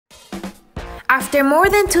After more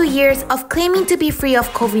than 2 years of claiming to be free of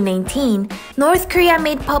COVID-19, North Korea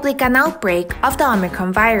made public an outbreak of the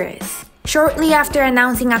Omicron virus. Shortly after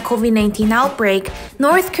announcing a COVID-19 outbreak,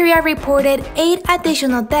 North Korea reported 8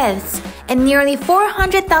 additional deaths and nearly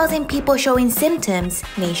 400,000 people showing symptoms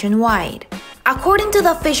nationwide. According to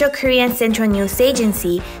the official Korean Central News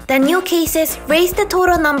Agency, the new cases raised the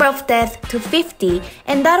total number of deaths to 50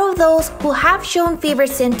 and that of those who have shown fever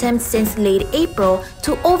symptoms since late April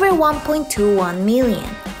to over 1.21 million.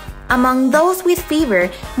 Among those with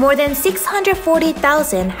fever, more than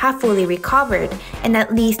 640,000 have fully recovered, and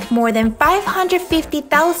at least more than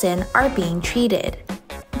 550,000 are being treated.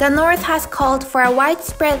 The North has called for a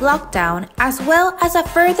widespread lockdown as well as a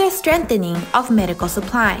further strengthening of medical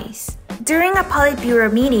supplies. During a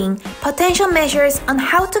Politburo meeting, potential measures on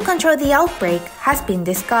how to control the outbreak has been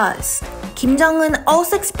discussed. Kim Jong-un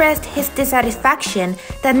also expressed his dissatisfaction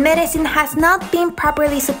that medicine has not been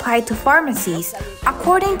properly supplied to pharmacies,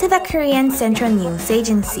 according to the Korean Central News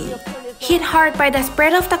Agency. Hit hard by the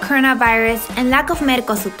spread of the coronavirus and lack of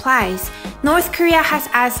medical supplies, North Korea has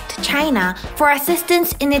asked China for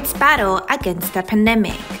assistance in its battle against the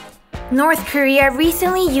pandemic. North Korea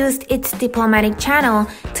recently used its diplomatic channel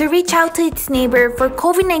to reach out to its neighbor for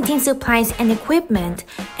COVID-19 supplies and equipment,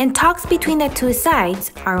 and talks between the two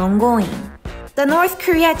sides are ongoing. The North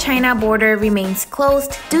Korea-China border remains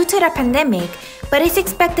closed due to the pandemic, but is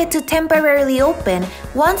expected to temporarily open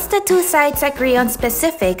once the two sides agree on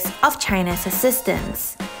specifics of China's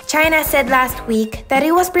assistance. China said last week that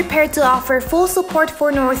it was prepared to offer full support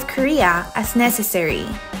for North Korea as necessary.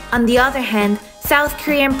 On the other hand, South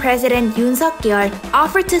Korean President Yoon Suk-yeol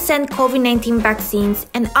offered to send COVID-19 vaccines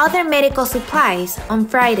and other medical supplies on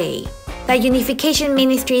Friday. The Unification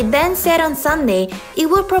Ministry then said on Sunday it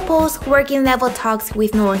will propose working-level talks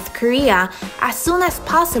with North Korea as soon as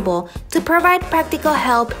possible to provide practical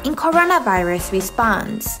help in coronavirus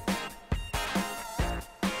response.